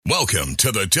Welcome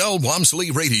to the Del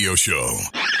Walmsley Radio Show.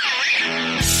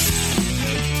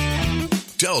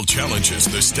 Del challenges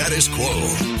the status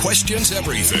quo, questions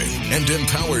everything, and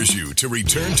empowers you to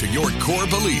return to your core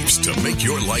beliefs to make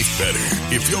your life better.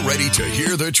 If you're ready to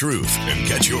hear the truth and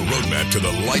get your roadmap to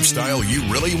the lifestyle you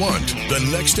really want, the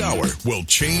next hour will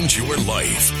change your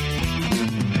life.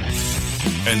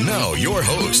 And now, your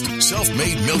host,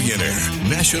 self-made millionaire,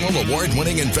 national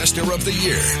award-winning investor of the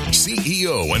year,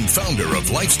 CEO and founder of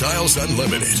Lifestyles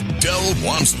Unlimited, Del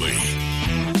Walmsley.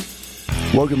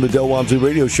 Welcome to the Del Walmsley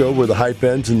Radio Show, where the hype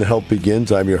ends and the help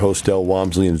begins. I'm your host, Del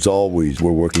Walmsley, and as always,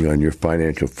 we're working on your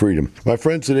financial freedom. My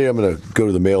friends, today I'm going to go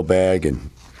to the mailbag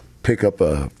and pick up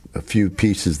a few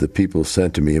pieces that people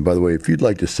sent to me. And by the way, if you'd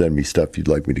like to send me stuff you'd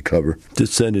like me to cover,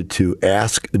 just send it to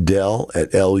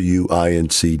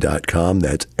askdel@luinc.com.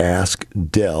 That's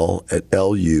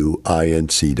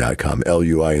askdel@luinc.com.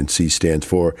 LUINC stands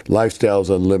for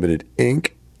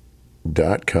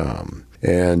LifestylesUnlimitedInc.com.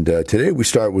 And today we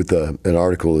start with an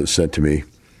article that's sent to me.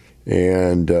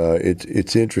 And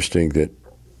it's interesting that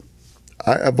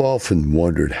I've often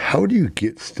wondered, how do you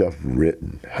get stuff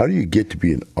written? How do you get to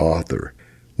be an author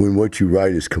when what you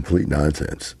write is complete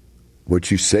nonsense?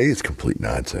 What you say is complete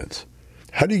nonsense.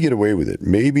 How do you get away with it?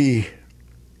 Maybe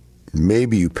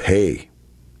you pay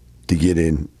to get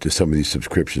into some of these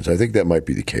subscriptions. I think that might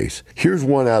be the case. Here's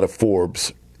one out of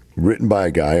Forbes, written by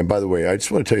a guy. And by the way, I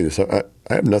just want to tell you this. I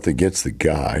have nothing against the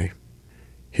guy.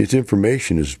 His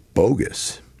information is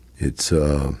bogus. It's,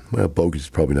 bogus is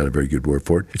probably not a very good word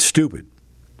for it. It's stupid.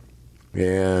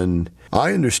 And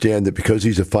I understand that because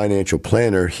he's a financial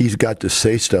planner, he's got to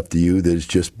say stuff to you that is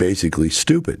just basically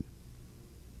stupid.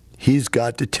 He's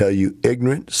got to tell you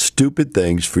ignorant, stupid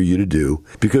things for you to do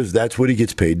because that's what he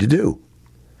gets paid to do.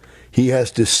 He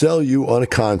has to sell you on a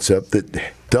concept that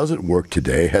doesn't work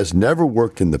today, has never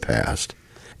worked in the past,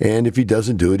 and if he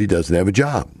doesn't do it, he doesn't have a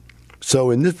job.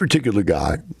 So in this particular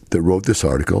guy that wrote this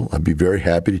article, I'd be very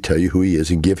happy to tell you who he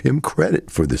is and give him credit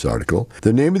for this article.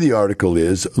 The name of the article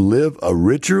is Live a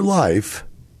Richer Life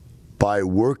by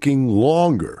Working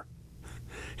Longer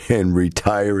and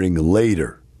Retiring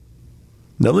Later.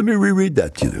 Now let me reread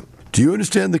that to you. Do you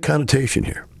understand the connotation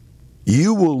here?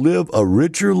 You will live a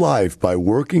richer life by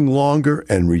working longer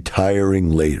and retiring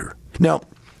later. Now,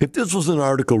 if this was an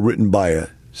article written by a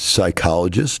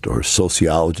psychologist or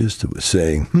sociologist that was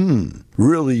saying,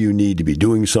 really you need to be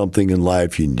doing something in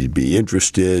life, you need to be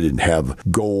interested and have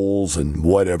goals and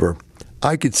whatever,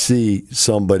 I could see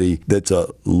somebody that's a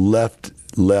left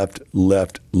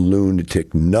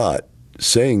lunatic nut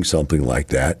saying something like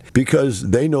that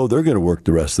because they know they're going to work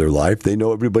the rest of their life. They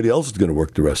know everybody else is going to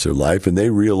work the rest of their life, and they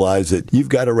realize that you've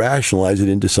got to rationalize it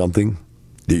into something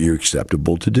that you're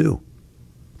acceptable to do.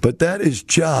 But that is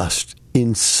just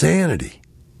insanity.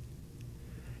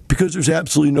 Because there's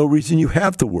absolutely no reason you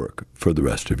have to work for the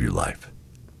rest of your life.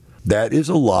 That is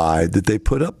a lie that they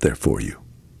put up there for you.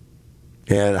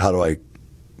 And how do I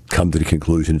come to the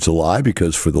conclusion it's a lie?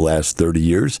 Because for the last 30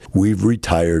 years, we've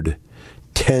retired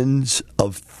tens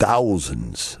of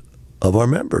thousands of our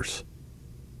members.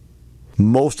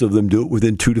 Most of them do it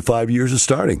within 2 to 5 years of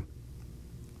starting.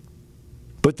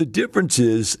 But the difference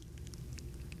is,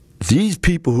 these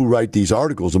people who write these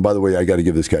articles, and by the way, I got to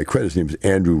give this guy credit, his name is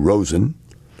Andrew Rosen.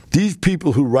 These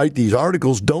people who write these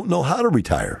articles don't know how to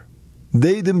retire.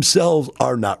 They themselves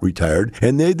are not retired,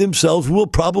 and they themselves will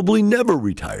probably never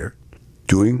retire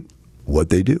doing what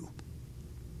they do.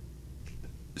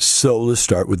 So let's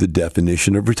start with the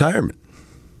definition of retirement.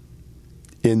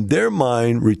 In their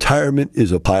mind, retirement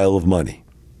is a pile of money.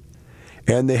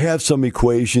 And they have some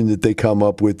equation that they come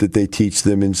up with that they teach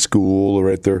them in school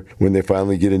or when they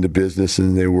finally get into business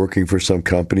and they're working for some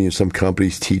company, and some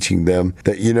company's teaching them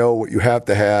that, what you have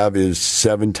to have is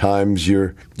 7 times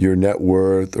your net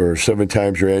worth, or 7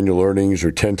 times your annual earnings,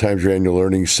 or 10 times your annual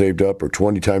earnings saved up, or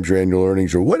 20 times your annual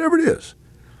earnings, or whatever it is.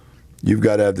 You've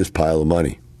got to have this pile of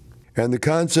money. And the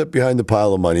concept behind the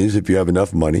pile of money is if you have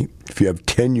enough money, if you have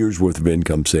 10 years worth of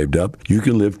income saved up, you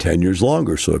can live 10 years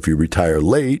longer. So if you retire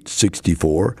late,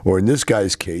 64, or in this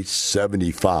guy's case,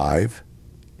 75,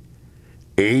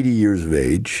 80 years of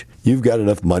age, you've got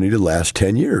enough money to last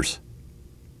 10 years.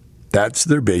 That's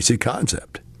their basic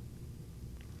concept.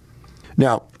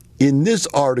 Now, in this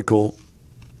article,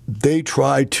 they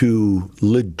try to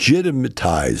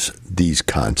legitimatize these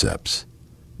concepts,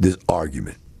 this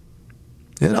argument.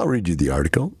 And I'll read you the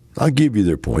article. I'll give you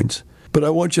their points. But I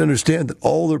want you to understand that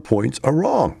all their points are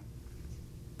wrong.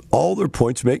 All their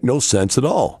points make no sense at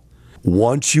all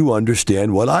once you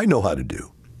understand what I know how to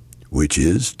do, which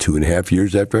is 2.5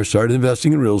 years after I started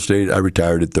investing in real estate, I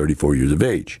retired at 34 years of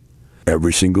age.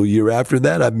 Every single year after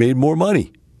that, I've made more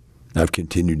money. I've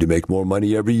continued to make more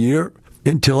money every year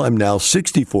until I'm now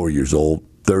 64 years old,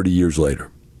 30 years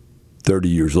later. 30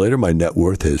 years later, my net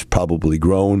worth has probably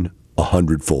grown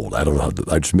 100-fold. I don't know.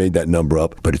 I just made that number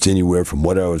up, but it's anywhere from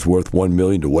what I was worth $1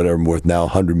 million to whatever I'm worth now,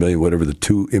 $100 million, whatever the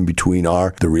two in between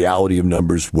are. The reality of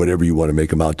numbers, whatever you want to make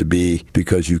them out to be,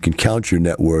 because you can count your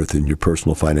net worth and your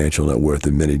personal financial net worth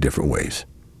in many different ways.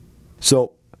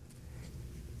 So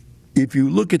if you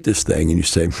look at this thing and you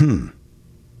say,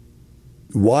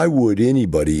 why would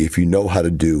anybody, if you know how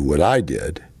to do what I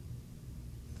did,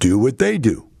 do what they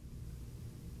do?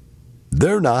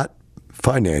 They're not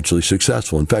financially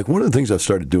successful. In fact, one of the things I've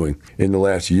started doing in the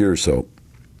last year or so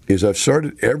is I've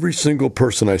started every single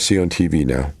person I see on TV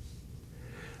now,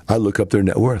 I look up their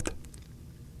net worth.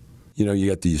 You know, you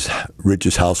got these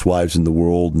richest housewives in the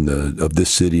world and of this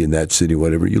city and that city,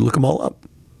 whatever. You look them all up.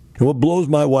 And what blows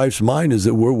my wife's mind is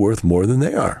that we're worth more than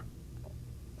they are.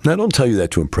 And I don't tell you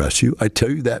that to impress you. I tell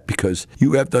you that because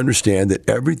you have to understand that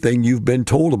everything you've been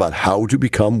told about how to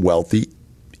become wealthy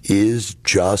is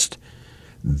just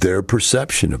their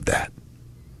perception of that.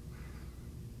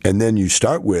 And then you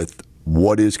start with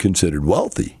what is considered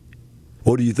wealthy.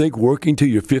 Well, do you think working till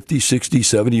you're 50, 60,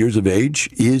 70 years of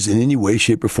age is in any way,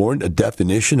 shape, or form a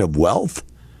definition of wealth?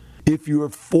 If you are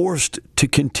forced to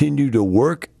continue to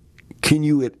work, can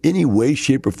you in any way,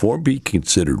 shape, or form be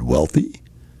considered wealthy?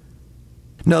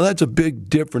 Now, that's a big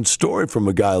different story from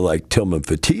a guy like Tillman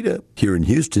Fertitta here in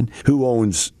Houston, who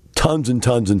owns tons and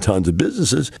tons and tons of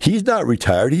businesses. He's not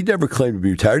retired. He never claimed to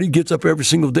be retired. He gets up every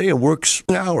single day and works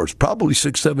hours, probably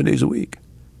 6-7 days a week.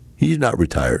 He's not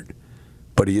retired,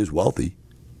 but he is wealthy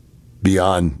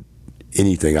beyond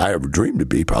anything I ever dreamed to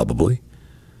be, probably.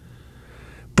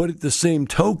 But at the same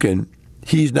token,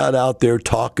 he's not out there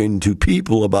talking to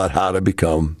people about how to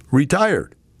become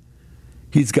retired.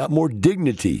 He's got more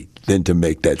dignity than to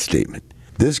make that statement.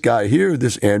 This guy here,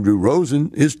 this Andrew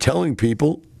Rosen, is telling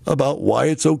people about why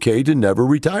it's okay to never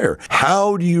retire.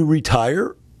 How do you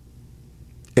retire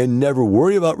and never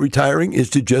worry about retiring is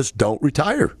to just don't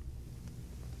retire.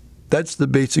 That's the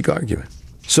basic argument.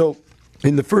 So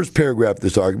in the first paragraph of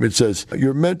this argument, it says,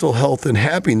 your mental health and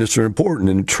happiness are important.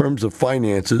 And in terms of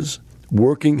finances,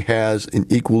 working has an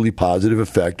equally positive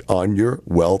effect on your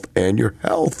wealth and your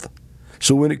health.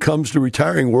 So when it comes to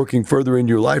retiring, working further in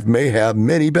your life may have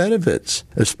many benefits,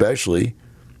 especially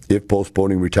if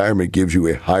postponing retirement gives you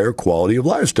a higher quality of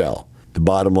lifestyle. The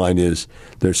bottom line is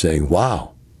they're saying,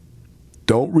 wow,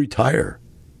 don't retire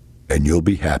and you'll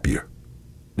be happier.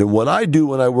 Then what I do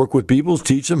when I work with people is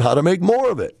teach them how to make more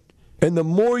of it. And the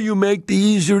more you make, the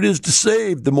easier it is to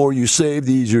save. The more you save,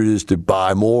 the easier it is to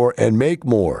buy more and make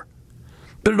more.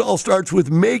 But it all starts with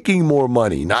making more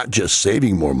money, not just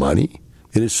saving more money.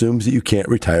 It assumes that you can't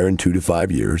retire in 2 to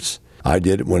 5 years. I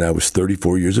did it when I was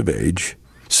 34 years of age.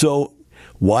 So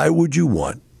why would you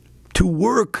want to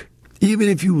work? Even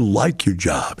if you like your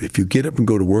job, if you get up and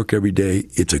go to work every day,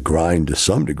 it's a grind to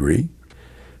some degree.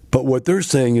 But what they're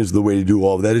saying is the way to do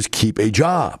all of that is keep a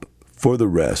job for the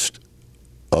rest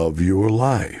of your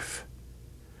life.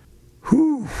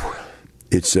 Whew.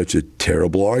 It's such a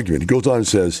terrible argument. It goes on and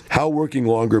says, how working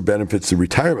longer benefits the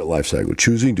retirement life cycle.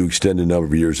 Choosing to extend the number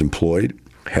of years employed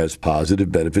has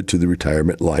positive benefit to the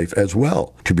retirement life as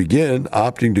well. To begin,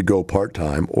 opting to go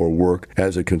part-time or work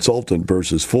as a consultant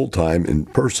versus full-time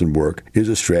in-person work is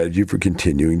a strategy for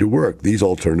continuing to work. These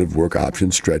alternative work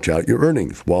options stretch out your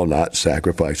earnings while not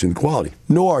sacrificing quality.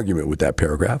 No argument with that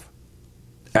paragraph.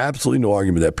 Absolutely no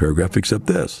argument with that paragraph except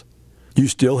this. You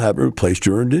still haven't replaced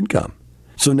your earned income.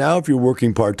 So now if you're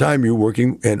working part-time, you're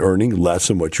working and earning less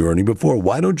than what you were earning before.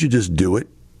 Why don't you just do it,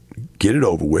 get it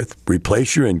over with,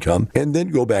 replace your income, and then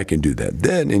go back and do that?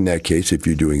 Then, in that case, if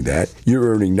you're doing that, you're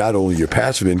earning not only your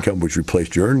passive income, which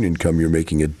replaced your earned income, you're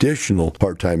making additional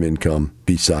part-time income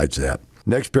besides that.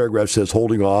 Next paragraph says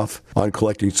holding off on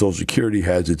collecting Social Security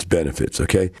has its benefits,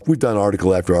 okay? We've done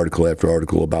article after article after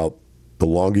article about the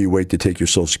longer you wait to take your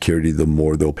Social Security, the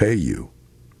more they'll pay you.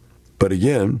 But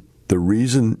again, the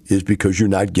reason is because you're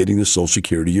not getting the Social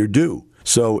Security you're due.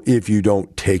 So if you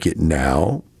don't take it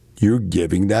now, you're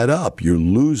giving that up. You're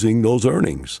losing those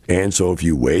earnings. And so if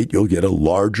you wait, you'll get a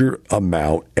larger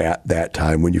amount at that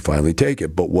time when you finally take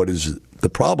it. But what is the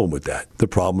problem with that? The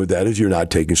problem with that is you're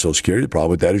not taking Social Security. The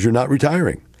problem with that is you're not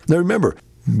retiring. Now remember,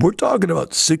 we're talking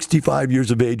about 65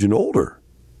 years of age and older.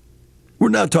 We're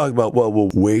not talking about, well,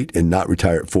 we'll wait and not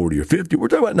retire at 40 or 50. We're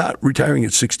talking about not retiring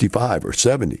at 65 or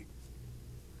 70.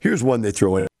 Here's one they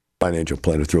throw in. Financial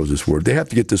planner throws this word. They have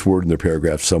to get this word in their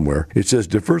paragraph somewhere. It says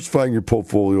diversifying your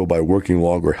portfolio by working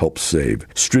longer helps save.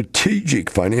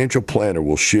 Strategic financial planner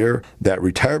will share that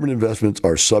retirement investments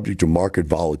are subject to market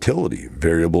volatility.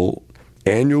 Variable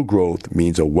Annual growth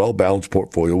means a well-balanced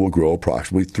portfolio will grow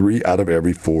approximately 3 out of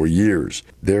every 4 years.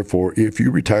 Therefore, if you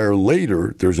retire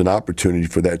later, there's an opportunity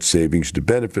for that savings to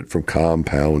benefit from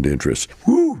compound interest.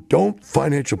 Woo! Don't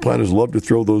financial planners love to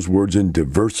throw those words in,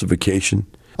 diversification?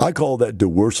 I call that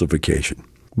diversification.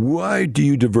 Why do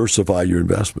you diversify your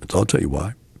investments? I'll tell you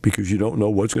why. Because you don't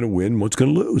know what's going to win, what's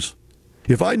going to lose.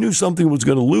 If I knew something was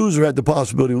going to lose or had the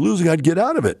possibility of losing, I'd get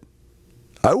out of it.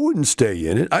 I wouldn't stay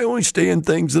in it. I only stay in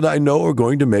things that I know are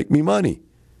going to make me money.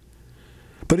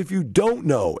 But if you don't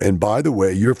know, and by the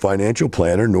way, your financial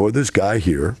planner nor this guy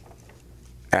here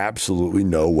absolutely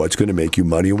know what's going to make you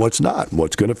money and what's not, and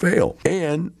what's going to fail.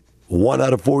 And 1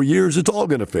 out of 4 years, it's all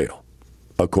going to fail,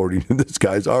 according to this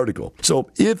guy's article. So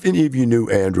if any of you knew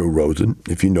Andrew Rosen,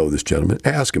 if you know this gentleman,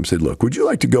 ask him, say, look, would you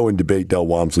like to go and debate Del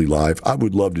Walmsley live? I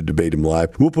would love to debate him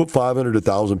live. We'll put 500 to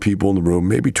 1,000 people in the room,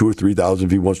 maybe 2,000 or 3,000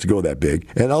 if he wants to go that big,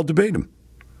 and I'll debate him.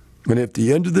 And if at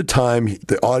the end of the time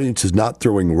the audience is not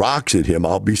throwing rocks at him,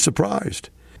 I'll be surprised.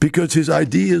 Because his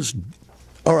ideas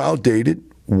are outdated,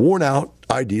 worn out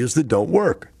ideas that don't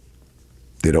work.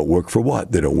 They don't work for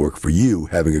what? They don't work for you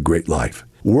having a great life.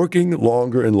 Working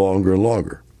longer and longer and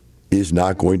longer is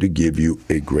not going to give you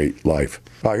a great life.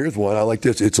 All right, here's one. I like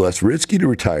this. It's less risky to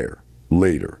retire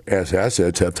later as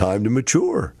assets have time to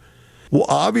mature. Well,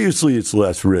 obviously it's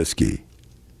less risky.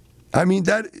 I mean,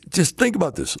 just think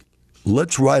about this.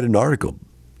 Let's write an article.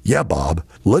 Yeah, Bob,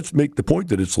 let's make the point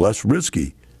that it's less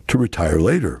risky to retire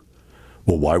later.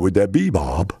 Well, why would that be,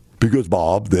 Bob? Because,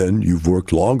 Bob, then you've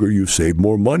worked longer, you've saved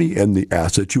more money, and the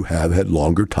assets you have had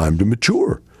longer time to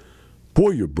mature.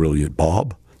 Boy, you're brilliant,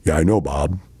 Bob. Yeah, I know,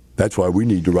 Bob. That's why we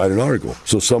need to write an article,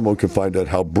 so someone can find out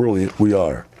how brilliant we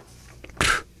are.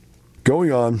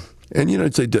 Going on, and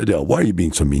I'd say, Del, why are you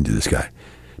being so mean to this guy?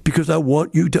 Because I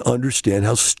want you to understand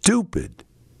how stupid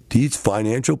these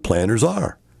financial planners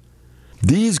are.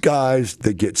 These guys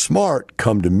that get smart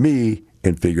come to me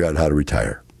and figure out how to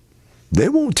retire. They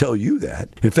won't tell you that.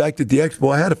 In fact, at the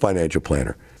Expo, I had a financial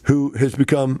planner who has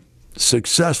become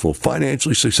successful,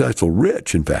 financially successful,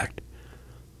 rich, in fact.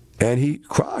 And he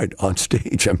cried on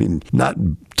stage. I mean, not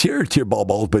tear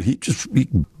balls, but he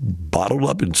bottled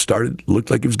up and looked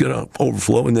like it was going to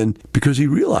overflow. And then, because he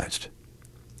realized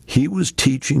he was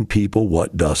teaching people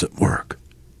what doesn't work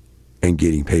and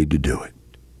getting paid to do it.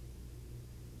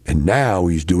 And now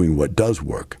he's doing what does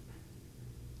work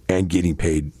and getting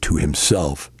paid to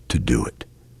himself to do it.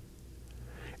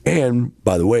 And,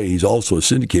 by the way, he's also a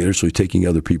syndicator, so he's taking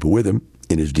other people with him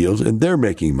in his deals, and they're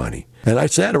making money. And I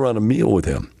sat around a meal with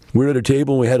him. We were at a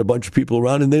table, and we had a bunch of people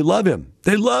around, and they love him.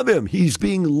 They love him. He's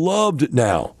being loved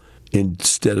now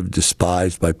instead of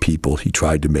despised by people he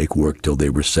tried to make work till they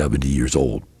were 70 years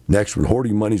old. Next one,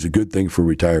 hoarding money is a good thing for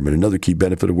retirement. Another key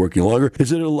benefit of working longer is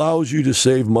that it allows you to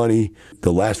save money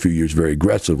the last few years very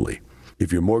aggressively.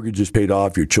 If your mortgage is paid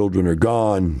off, your children are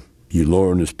gone, your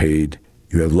loan is paid,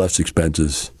 you have less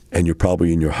expenses, and you're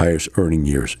probably in your highest earning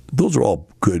years. Those are all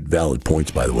good, valid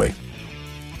points, by the way.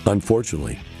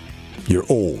 Unfortunately, you're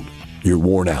old, you're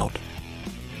worn out,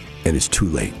 and it's too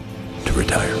late to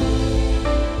retire.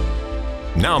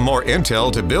 Now more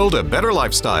intel to build a better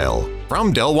lifestyle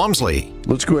from Del Walmsley.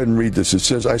 Let's go ahead and read this. It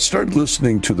says, I started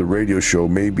listening to the radio show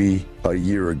maybe a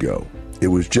year ago. It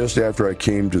was just after I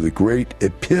came to the great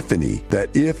epiphany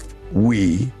that if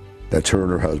we, that's her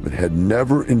and her husband, had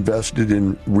never invested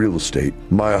in real estate,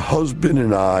 my husband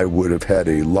and I would have had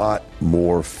a lot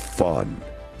more fun.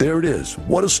 There it is.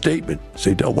 What a statement.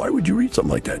 Say, Del, why would you read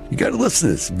something like that? You got to listen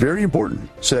to this. Very important.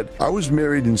 Said, I was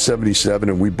married in 77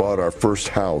 and we bought our first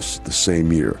house the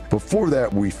same year. Before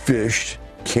that, we fished,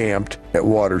 camped, at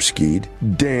water skied,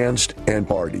 danced, and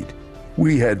partied.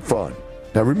 We had fun.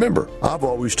 Now remember, I've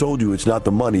always told you it's not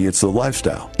the money, it's the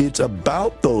lifestyle. It's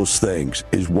about those things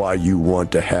is why you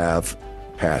want to have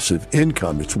passive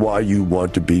income. It's why you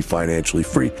want to be financially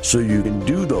free, so you can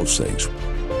do those things.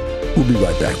 We'll be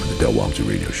right back with the Del Walmsley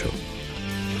Radio Show.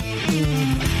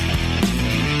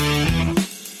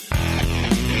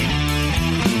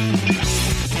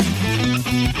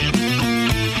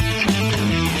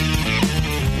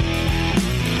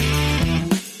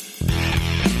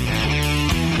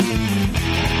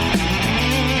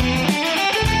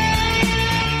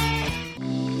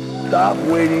 Stop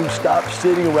waiting, stop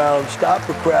sitting around, stop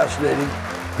procrastinating.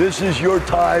 This is your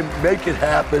time. Make it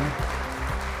happen.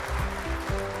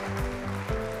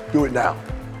 Do it now.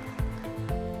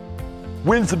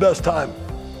 When's the best time?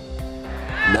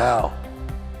 Now.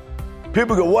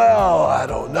 People go, well, I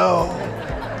don't know.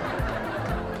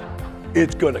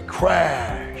 It's going to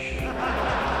crash.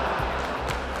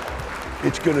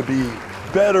 It's going to be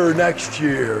better next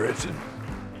year.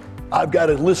 I've got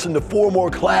to listen to 4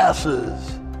 more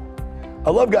classes. I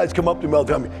love guys come up to me all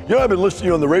the time. You know, I've been listening to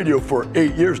you on the radio for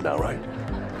 8 years now, right?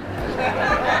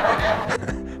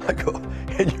 I go,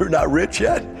 and you're not rich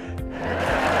yet?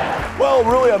 Well,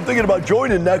 really, I'm thinking about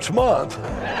joining next month.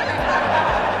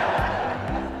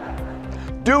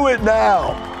 Do it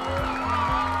now.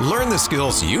 Learn the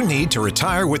skills you need to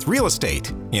retire with real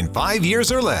estate in 5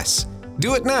 years or less.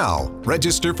 Do it now.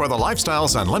 Register for the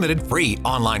Lifestyles Unlimited free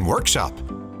online workshop.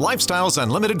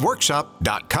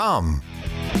 LifestylesUnlimitedWorkshop.com.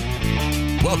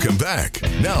 Welcome back.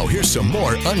 Now here's some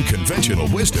more unconventional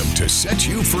wisdom to set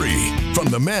you free from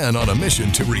the man on a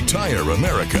mission to retire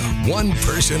America, one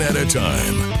person at a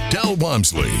time, Del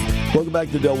Walmsley. Welcome back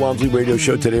to the Del Walmsley Radio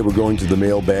Show. Today we're going to the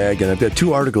mailbag, and I've got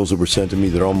two articles that were sent to me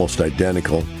that are almost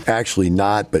identical. Actually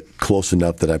not, but close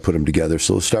enough that I put them together.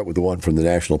 So let's start with the one from the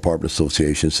National Apartment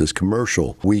Association. It says,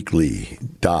 Commercial Weekly.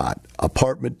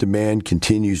 Apartment demand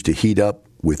continues to heat up,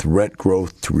 with rent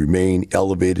growth to remain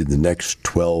elevated in the next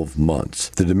 12 months.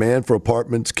 The demand for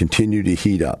apartments continue to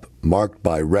heat up, marked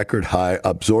by record high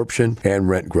absorption and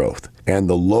rent growth, and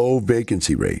the low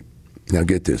vacancy rate. Now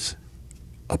get this.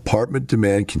 Apartment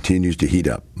demand continues to heat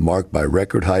up, marked by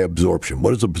record high absorption.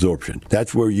 What is absorption?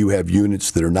 That's where you have units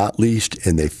that are not leased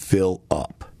and they fill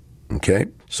up. Okay?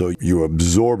 So you're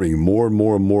absorbing more and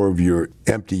more and more of your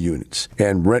empty units.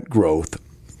 And rent growth,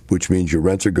 which means your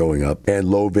rents are going up, and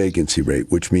low vacancy rate,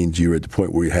 which means you're at the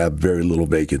point where you have very little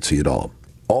vacancy at all.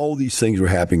 All these things are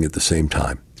happening at the same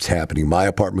time. It's happening in my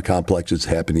apartment complex. It's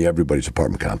happening in everybody's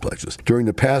apartment complexes. During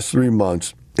the past 3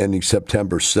 months, ending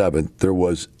September 7th, there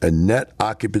was a net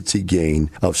occupancy gain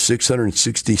of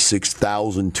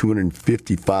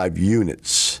 666,255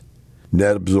 units.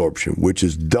 Net absorption, which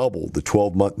is double the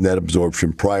 12-month net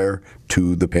absorption prior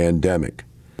to the pandemic,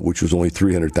 which was only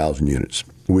 300,000 units.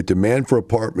 With demand for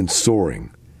apartments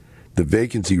soaring, the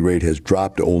vacancy rate has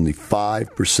dropped to only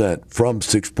 5% from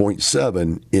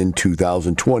 6.7% in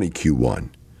 2020 Q1.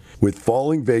 With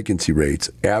falling vacancy rates,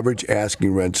 average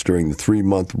asking rents during the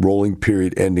 3-month rolling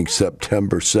period ending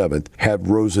September 7th have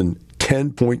risen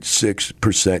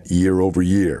 10.6% year over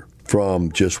year,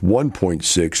 from just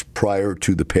 1.6% prior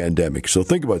to the pandemic. So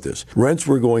think about this. Rents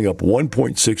were going up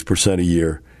 1.6% a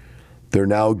year. They're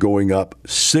now going up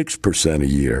 6% a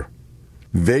year.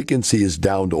 Vacancy is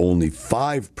down to only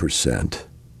 5%.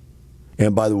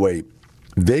 And by the way,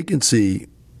 vacancy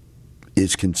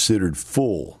is considered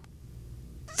fully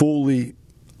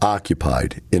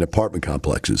occupied in apartment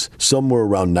complexes somewhere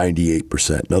around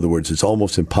 98%. In other words, it's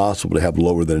almost impossible to have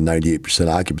lower than a 98%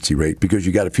 occupancy rate because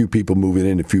you got a few people moving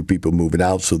in, a few people moving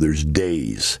out, so there's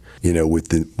days,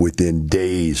 within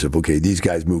days of, okay, these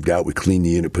guys moved out, we cleaned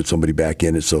the unit, put somebody back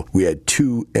in it. So we had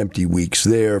 2 empty weeks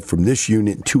there from this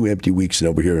unit, 2 empty weeks, and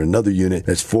over here in another unit,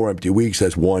 that's 4 empty weeks,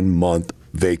 that's 1 month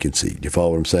vacancy. Do you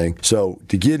follow what I'm saying? So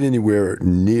to get anywhere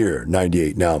near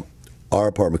 98, now, our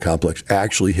apartment complex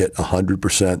actually hit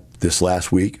 100% this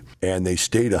last week, and they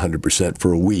stayed 100%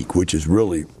 for a week, which is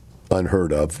really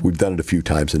unheard of. We've done it a few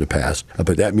times in the past,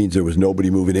 but that means there was nobody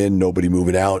moving in, nobody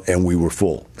moving out, and we were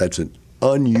full. That's an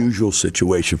unusual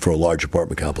situation for a large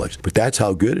apartment complex, but that's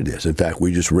how good it is. In fact,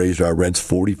 we just raised our rents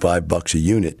 $45 a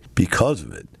unit because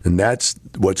of it, and that's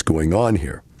what's going on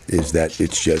here, is that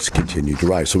it's just continued to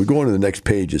rise. So we go on to the next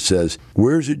page. It says,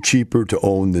 where is it cheaper to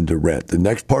own than to rent? The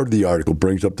next part of the article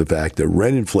brings up the fact that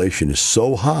rent inflation is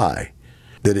so high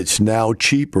that it's now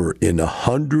cheaper in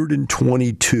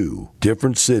 122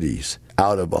 different cities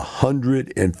out of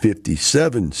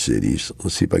 157 cities.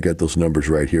 Let's see if I got those numbers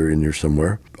right here in there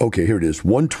somewhere. Okay, here it is.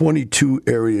 122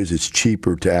 areas it's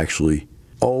cheaper to actually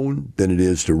own than it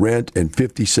is to rent, and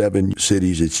 57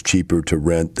 cities it's cheaper to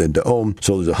rent than to own.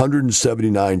 So there's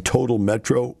 179 total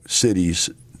metro cities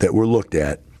that were looked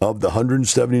at. Of the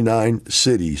 179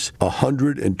 cities,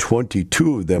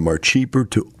 122 of them are cheaper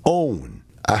to own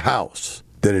a house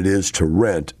than it is to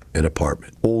rent an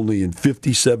apartment. Only in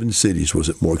 57 cities was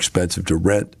it more expensive to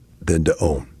rent than to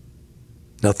own.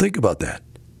 Now think about that.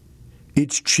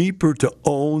 It's cheaper to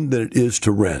own than it is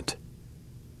to rent.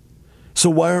 So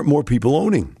why aren't more people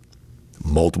owning?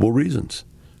 Multiple reasons.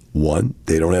 1,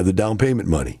 they don't have the down payment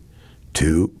money.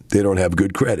 2, they don't have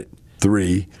good credit.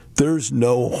 3, there's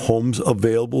no homes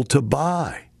available to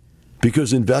buy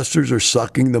because investors are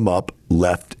sucking them up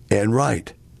left and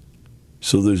right.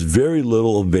 So there's very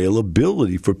little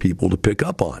availability for people to pick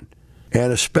up on.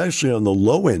 And especially on the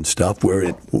low-end stuff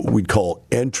where what we'd call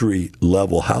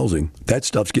entry-level housing, that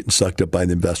stuff's getting sucked up by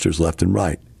the investors left and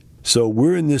right. So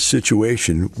we're in this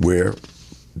situation where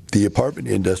the apartment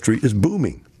industry is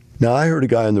booming. Now, I heard a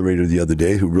guy on the radio the other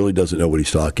day who really doesn't know what he's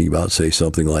talking about say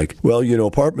something like, well,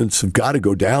 apartments have got to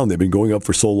go down. They've been going up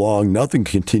for so long. Nothing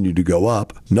can continue to go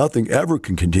up. Nothing ever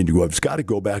can continue to go up. It's got to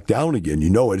go back down again.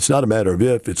 It's not a matter of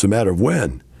if, it's a matter of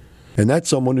when. And that's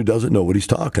someone who doesn't know what he's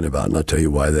talking about, and I'll tell you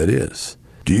why that is.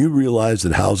 Do you realize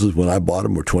that houses, when I bought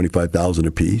them, were $25,000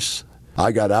 a piece?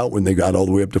 I got out when they got all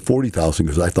the way up to $40,000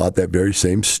 because I thought that very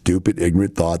same stupid,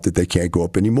 ignorant thought that they can't go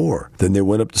up anymore. Then they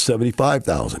went up to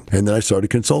 $75,000, and then I started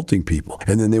consulting people,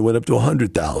 and then they went up to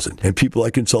 $100,000. And people I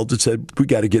consulted said, we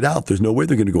got to get out. There's no way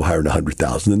they're going to go higher than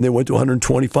 $100,000. Then they went to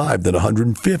 $125,000, then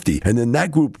 $150,000, and then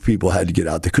that group of people had to get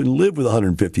out. They couldn't live with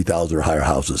 $150,000 or higher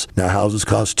houses. Now houses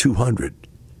cost $200,000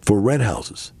 for rent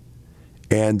houses,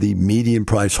 and the median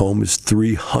price home is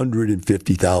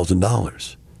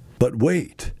 $350,000. But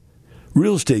wait.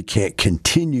 Real estate can't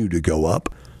continue to go up.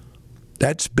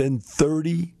 That's been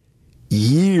 30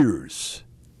 years.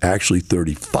 Actually,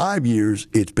 35 years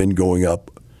it's been going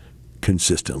up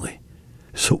consistently.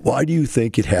 So why do you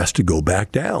think it has to go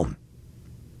back down?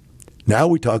 Now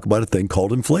we talk about a thing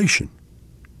called inflation.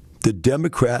 The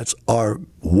Democrats are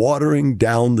watering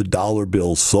down the dollar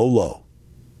bill so low.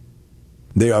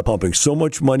 They are pumping so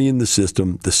much money in the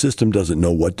system doesn't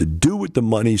know what to do with the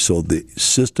money, so the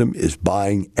system is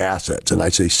buying assets. And I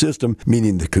say system,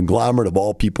 meaning the conglomerate of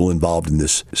all people involved in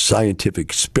this scientific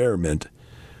experiment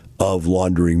of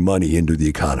laundering money into the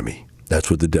economy. That's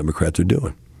what the Democrats are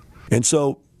doing. And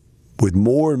so with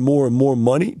more and more and more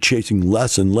money chasing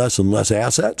less and less and less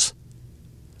assets,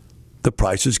 the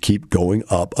prices keep going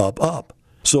up, up, up.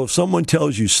 So if someone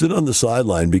tells you sit on the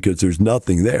sideline because there's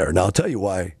nothing there, now I'll tell you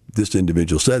why this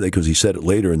individual said that, because he said it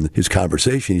later in his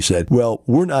conversation. He said, well,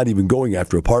 we're not even going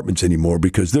after apartments anymore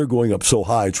because they're going up so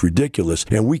high, it's ridiculous,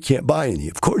 and we can't buy any.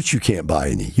 Of course you can't buy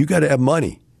any. You got to have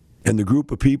money. And the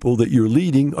group of people that you're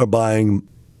leading are buying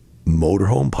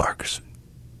motorhome parks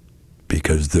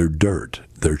because they're dirt,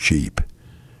 they're cheap.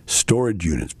 Storage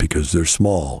units because they're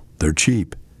small, they're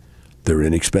cheap, they're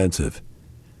inexpensive.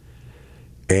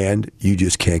 And you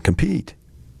just can't compete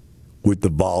with the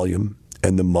volume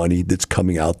and the money that's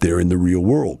coming out there in the real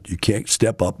world. You can't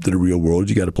step up to the real world.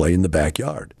 You got to play in the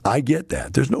backyard. I get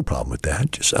that. There's no problem with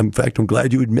that. In fact, I'm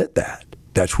glad you admit that.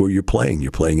 That's where you're playing. You're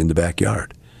playing in the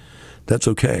backyard. That's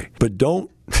okay. But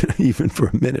don't even for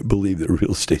a minute believe that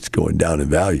real estate's going down in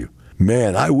value.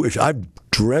 Man, I've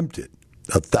dreamt it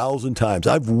 1,000 times.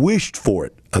 I've wished for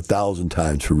it 1,000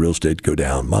 times for real estate to go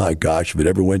down. My gosh, if it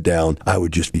ever went down, I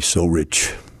would just be so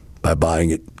rich by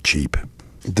buying it cheap.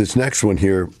 This next one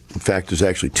here, in fact, there's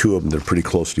actually two of them. They're pretty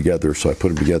close together, so I put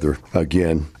them together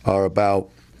again, are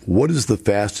about what is the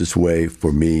fastest way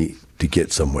for me to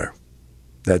get somewhere?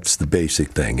 That's the basic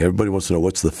thing. Everybody wants to know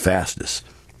what's the fastest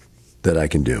that I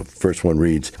can do. First one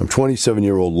reads, I'm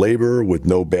 27-year-old laborer with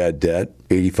no bad debt,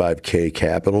 $85K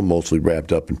capital, mostly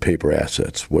wrapped up in paper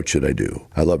assets. What should I do?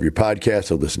 I love your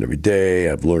podcast. I listen every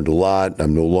day. I've learned a lot.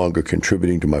 I'm no longer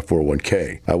contributing to my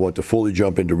 401k. I want to fully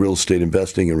jump into real estate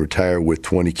investing and retire with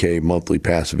 $20K monthly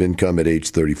passive income at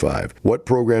age 35. What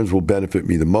programs will benefit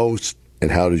me the most? And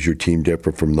how does your team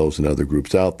differ from those in other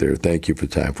groups out there? Thank you for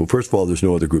the time. Well, first of all, there's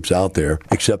no other groups out there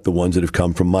except the ones that have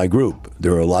come from my group.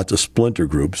 There are lots of splinter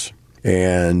groups.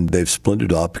 And they've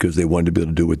splintered off because they wanted to be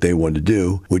able to do what they wanted to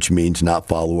do, which means not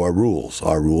follow our rules.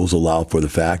 Our rules allow for the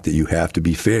fact that you have to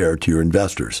be fair to your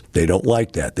investors. They don't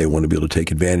like that. They want to be able to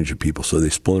take advantage of people. So they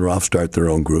splinter off, start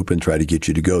their own group, and try to get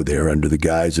you to go there under the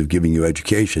guise of giving you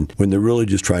education when they're really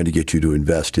just trying to get you to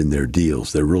invest in their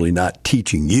deals. They're really not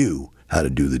teaching you how to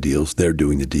do the deals. They're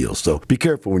doing the deals. So be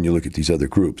careful when you look at these other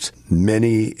groups.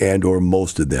 Many and or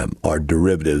most of them are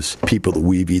derivatives, people that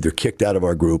we've either kicked out of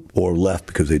our group or left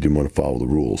because they didn't want to follow the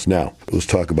rules. Now, let's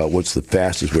talk about what's the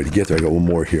fastest way to get there. I got one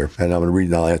more here, and I'm going to read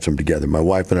and I'll answer them together. My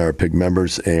wife and I are PIG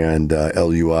members, and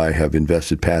LUI have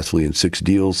invested passively in 6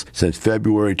 deals since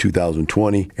February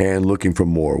 2020 and looking for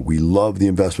more. We love the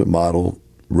investment model,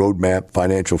 roadmap,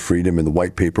 financial freedom, and the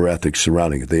white paper ethics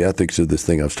surrounding it. The ethics of this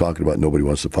thing I was talking about, nobody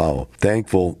wants to follow.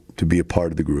 Thankful to be a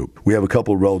part of the group. We have a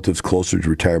couple of relatives closer to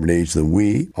retirement age than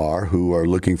we are who are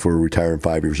looking for a retire in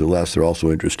 5 years or less. They're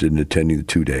also interested in attending the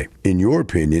 2-day. In your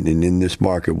opinion, and in this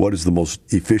market, what is the most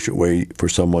efficient way for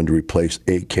someone to replace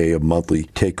 $8K of monthly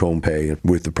take-home pay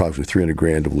with approximately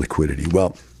 $300,000 of liquidity?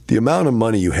 Well, the amount of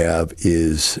money you have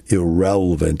is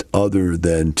irrelevant other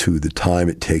than to the time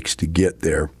it takes to get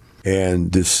there.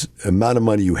 And this amount of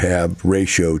money you have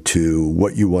ratio to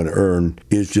what you want to earn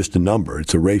is just a number.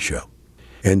 It's a ratio.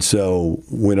 And so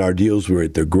when our deals were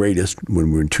at their greatest,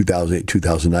 when we were in 2008,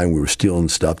 2009, we were stealing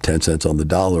stuff 10 cents on the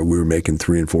dollar. We were making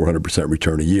 300% and 400%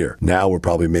 return a year. Now we're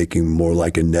probably making more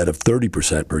like a net of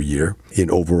 30% per year in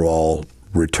overall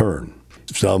return.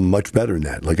 some much better than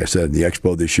that. Like I said, in the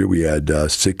Expo this year, we had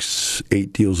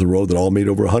 6-8 deals in a row that all made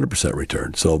over 100%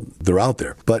 return. So they're out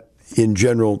there. But in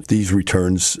general, these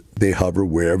returns, they hover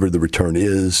wherever the return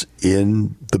is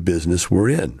in the business we're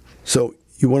in. So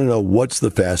you want to know what's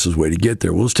the fastest way to get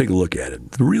there. Well, let's take a look at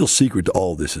it. The real secret to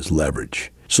all of this is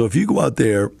leverage. So if you go out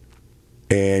there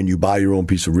and you buy your own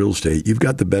piece of real estate, you've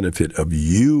got the benefit of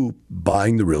you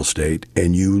buying the real estate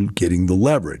and you getting the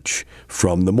leverage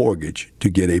from the mortgage to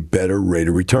get a better rate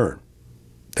of return.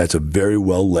 That's a very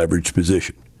well leveraged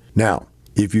position. Now,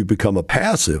 if you become a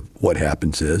passive, what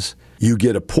happens is you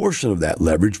get a portion of that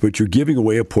leverage, but you're giving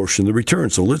away a portion of the return.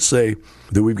 So let's say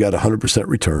that we've got 100%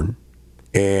 return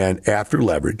and after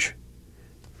leverage,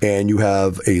 and you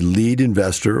have a lead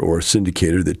investor or a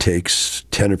syndicator that takes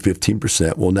 10 or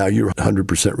 15%, well, now your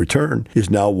 100% return is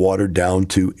now watered down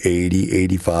to 80,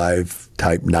 85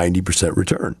 type 90%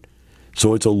 return.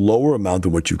 So it's a lower amount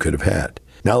than what you could have had.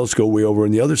 Now let's go way over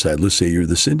on the other side. Let's say you're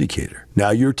the syndicator.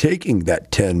 Now you're taking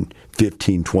that 10,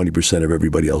 15, 20% of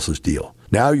everybody else's deal.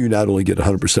 Now you not only get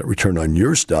 100% return on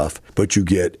your stuff, but you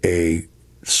get a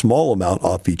small amount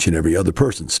off each and every other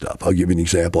person's stuff. I'll give you an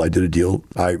example. I did a deal.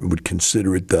 I would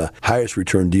consider it the highest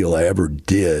return deal I ever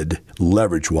did,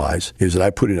 leverage-wise, is that I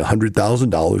put in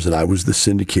 $100,000 and I was the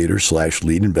syndicator /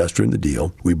 lead investor in the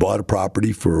deal. We bought a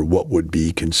property for what would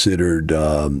be considered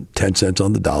 10 cents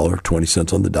on the dollar, 20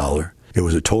 cents on the dollar. It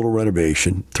was a total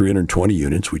renovation, 320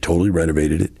 units. We totally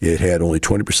renovated it. It had only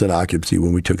 20% occupancy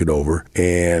when we took it over.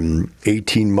 And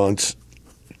 18 months,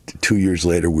 2 years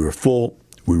later, we were full.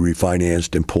 We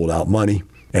refinanced and pulled out money.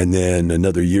 And then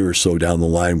another year or so down the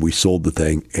line, we sold the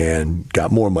thing and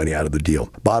got more money out of the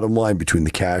deal. Bottom line, between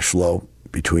the cash flow,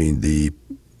 between the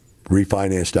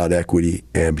refinanced out equity,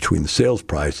 and between the sales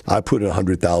price, I put in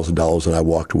 $100,000 and I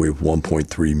walked away with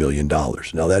 $1.3 million.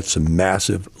 Now, that's some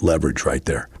massive leverage right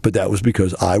there. But that was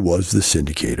because I was the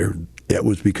syndicator. It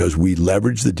was because we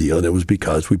leveraged the deal, and it was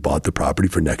because we bought the property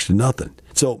for next to nothing.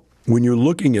 So when you're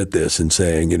looking at this and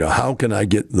saying, how can I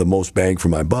get the most bang for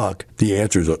my buck? The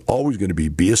answer is always going to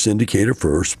be a syndicator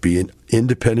first, be an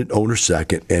independent owner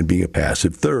second, and being a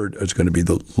passive third is going to be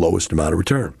the lowest amount of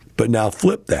return. But now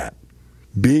flip that.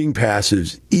 Being passive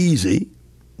is easy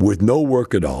with no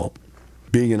work at all.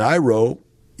 Being an IRO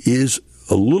is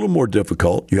a little more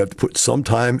difficult. You have to put some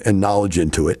time and knowledge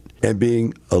into it. And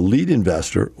being a lead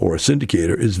investor or a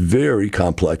syndicator is very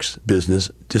complex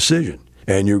business decision.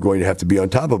 And you're going to have to be on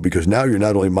top of it because now you're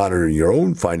not only monitoring your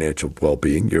own financial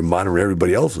well-being, you're monitoring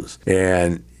everybody else's.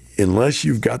 And unless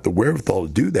you've got the wherewithal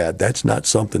to do that, that's not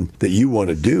something that you want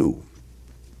to do.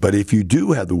 But if you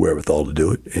do have the wherewithal to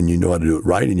do it and you know how to do it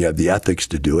right and you have the ethics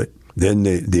to do it, then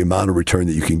the amount of return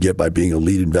that you can get by being a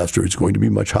lead investor is going to be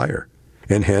much higher.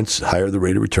 And hence, higher the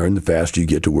rate of return, the faster you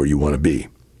get to where you want to be.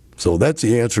 So that's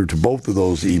the answer to both of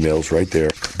those emails right there.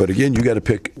 But again, you got to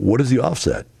pick, what is the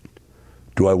offset?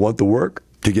 Do I want the work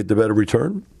to get the better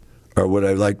return? Or would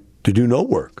I like to do no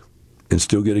work and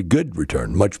still get a good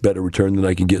return, much better return than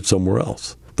I can get somewhere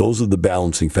else? Those are the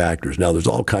balancing factors. Now, there's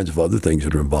all kinds of other things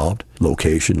that are involved.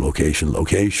 Location,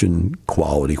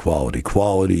 quality,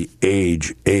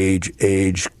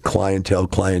 age, clientele.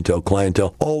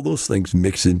 All those things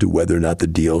mix into whether or not the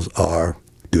deals are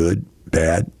good,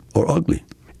 bad, or ugly.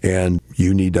 And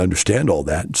you need to understand all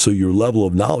that. So your level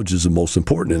of knowledge is the most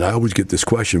important. And I always get this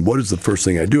question, what is the first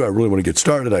thing I do? I really want to get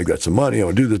started. I've got some money. I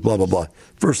want to do this, blah, blah, blah.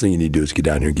 First thing you need to do is get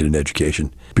down here and get an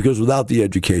education. Because without the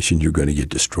education, you're going to get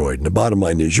destroyed. And the bottom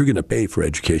line is you're going to pay for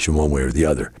education one way or the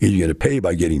other. Either you're going to pay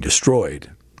by getting destroyed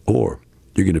or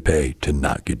you're going to pay to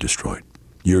not get destroyed.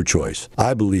 Your choice.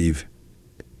 I believe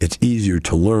it's easier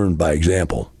to learn by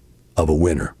example of a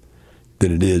winner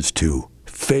than it is to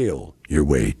fail your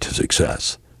way to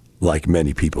success, like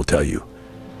many people tell you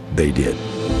they did.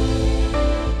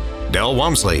 Del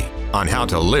Walmsley on how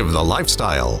to live the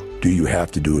lifestyle. Do you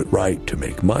have to do it right to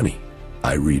make money?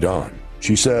 I read on.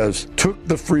 She says, took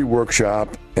the free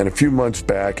workshop and a few months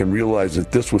back and realized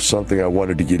that this was something I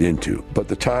wanted to get into, but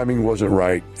the timing wasn't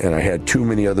right and I had too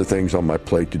many other things on my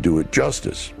plate to do it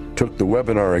justice. Took the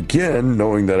webinar again,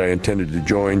 knowing that I intended to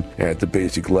join at the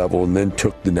basic level, and then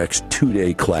took the next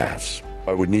 2-day class.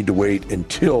 I would need to wait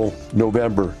until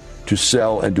November to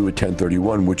sell and do a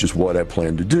 1031, which is what I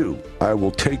plan to do. I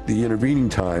will take the intervening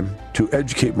time to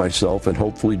educate myself and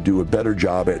hopefully do a better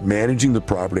job at managing the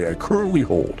property I currently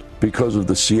hold. Because of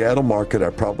the Seattle market, I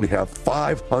probably have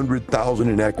 $500,000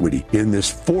 in equity in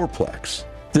this fourplex.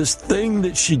 This thing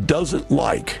that she doesn't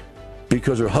like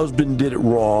because her husband did it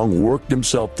wrong, worked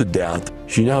himself to death.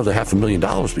 She now has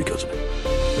 $500,000 because of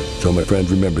it. So my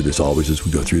friends, remember this always as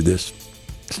we go through this.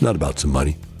 It's not about some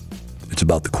money. It's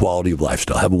about the quality of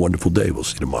lifestyle. Have a wonderful day. We'll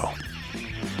see you tomorrow.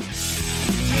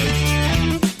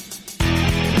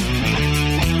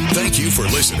 for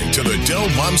listening to the Del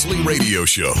Walmsley Radio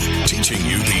Show, teaching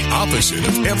you the opposite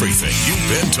of everything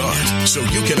you've been taught so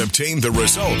you can obtain the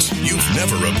results you've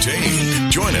never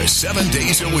obtained. Join us 7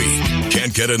 days a week.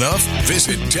 Can't get enough?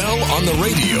 Visit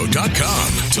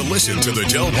DelOnTheRadio.com to listen to the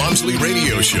Del Walmsley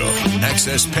Radio Show,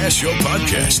 access past show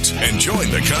podcasts, and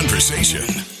join the conversation.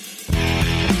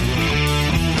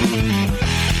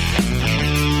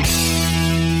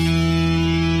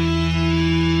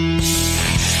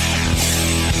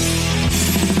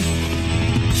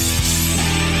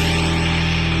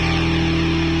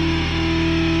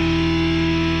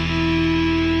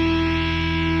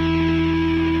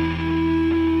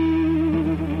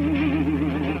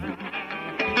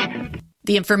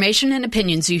 The information and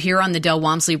opinions you hear on the Del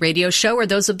Walmsley Radio Show are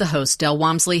those of the host, Del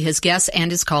Walmsley, his guests, and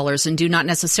his callers, and do not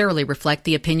necessarily reflect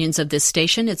the opinions of this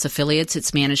station, its affiliates,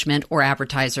 its management, or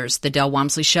advertisers. The Del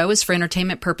Walmsley Show is for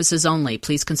entertainment purposes only.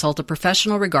 Please consult a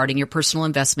professional regarding your personal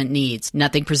investment needs.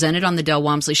 Nothing presented on the Del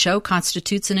Walmsley Show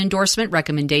constitutes an endorsement,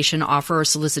 recommendation, offer, or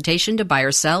solicitation to buy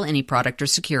or sell any product or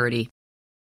security.